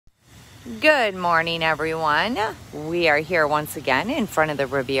Good morning, everyone. We are here once again in front of the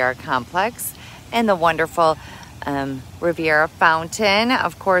Riviera Complex and the wonderful Riviera Fountain.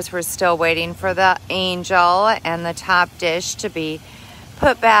 Of course, we're still waiting for the angel and the top dish to be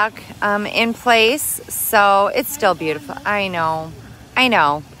put back in place. So it's still beautiful. I know.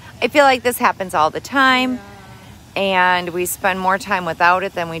 I feel like this happens all the time. And we spend more time without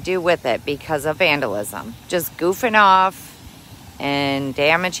it than we do with it because of vandalism. Just goofing off and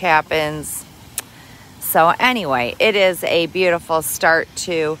damage happens. So anyway, it is a beautiful start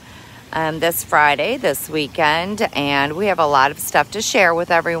to this Friday, this weekend, and we have a lot of stuff to share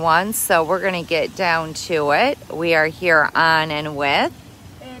with everyone. So we're going to get down to it. We are here on and with.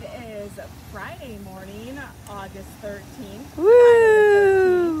 It is Friday morning, August 13th.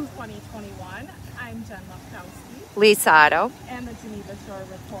 Woo! Friday the 13th, 2021. I'm Jen Lefkowski. Lisa Otto. And the Geneva Shore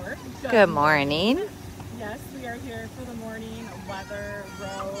Report. Good morning. Yes, we are here for the morning weather,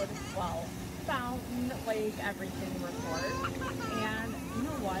 road, fountain, lake, everything report. And you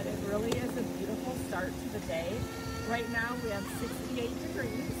know what? It really is a beautiful start to the day. Right now we have 68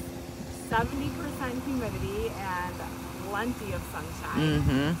 degrees, 70% humidity, and plenty of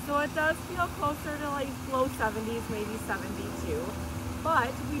sunshine. So it does feel closer to like low 70s, maybe 72.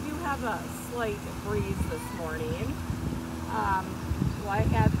 But we do have a slight breeze this morning. I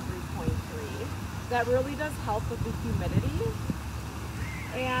had 3.3. That really does help with the humidity.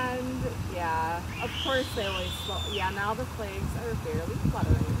 And yeah, of course they always slow. Yeah, now the flags are barely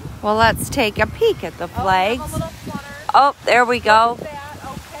fluttering. Well, let's take a peek at the flags. Oh, a little flutter. Oh, there we go. Look at that.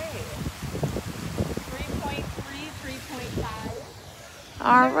 Okay. 3.3, 3.5.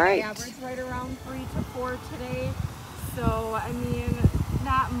 All right. Average right around 3 to 4 today. So, I mean,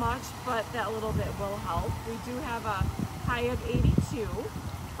 not much, but that little bit will help. We do have a high of 82,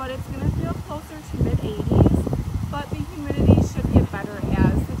 but it's going to feel closer to mid-80s. But the humidity should get better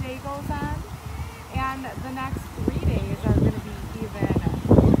as the day goes on. And the next 3 days are going to be even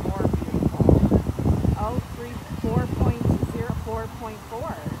more beautiful. Oh, 4.0,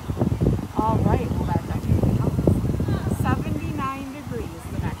 4.4. All right, well that definitely helps. 79 degrees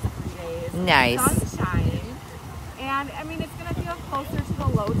the next 3 days. Nice. Sunshine. And I mean, it's going to feel closer to the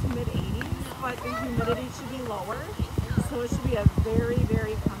low to mid 80s, but the humidity should be lower. So it should be a very,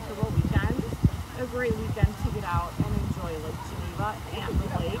 very comfortable weekend. A great weekend to get out and enjoy Lake Geneva and the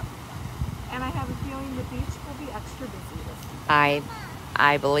lake. And I have a feeling the beach will be extra busy this weekend.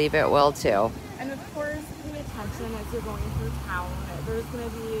 I believe it will too. And of course, pay attention as you're going through town. There's going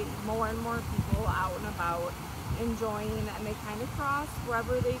to be more and more people out and about enjoying, and they kind of cross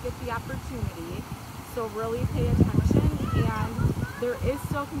wherever they get the opportunity. So really pay attention. And there is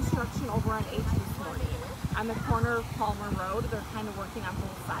still construction over on 8th this morning. On the corner of Palmer Road, they're kind of working on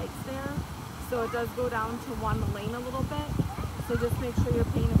both sides there. So it does go down to one lane a little bit. So just make sure you're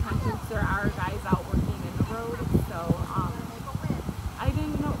paying attention. There are guys out working in the road. So I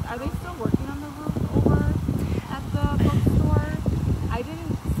didn't know, are they still working on the roof over at the bookstore? I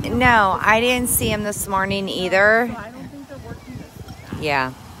didn't see them. No, I didn't see him this morning either. So I don't think they're working this weekend.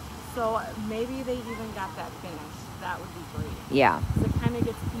 Yeah. So maybe they even got that finished. That would be great. Yeah. So it kind of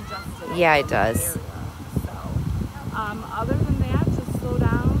gets congested. Yeah, it over does. the area. So other than that, just slow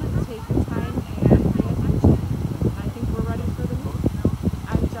down, take your time, and pay attention. I think we're ready for the move.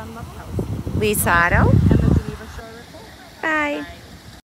 I'm Jen Lefkowski. Lisa Otto.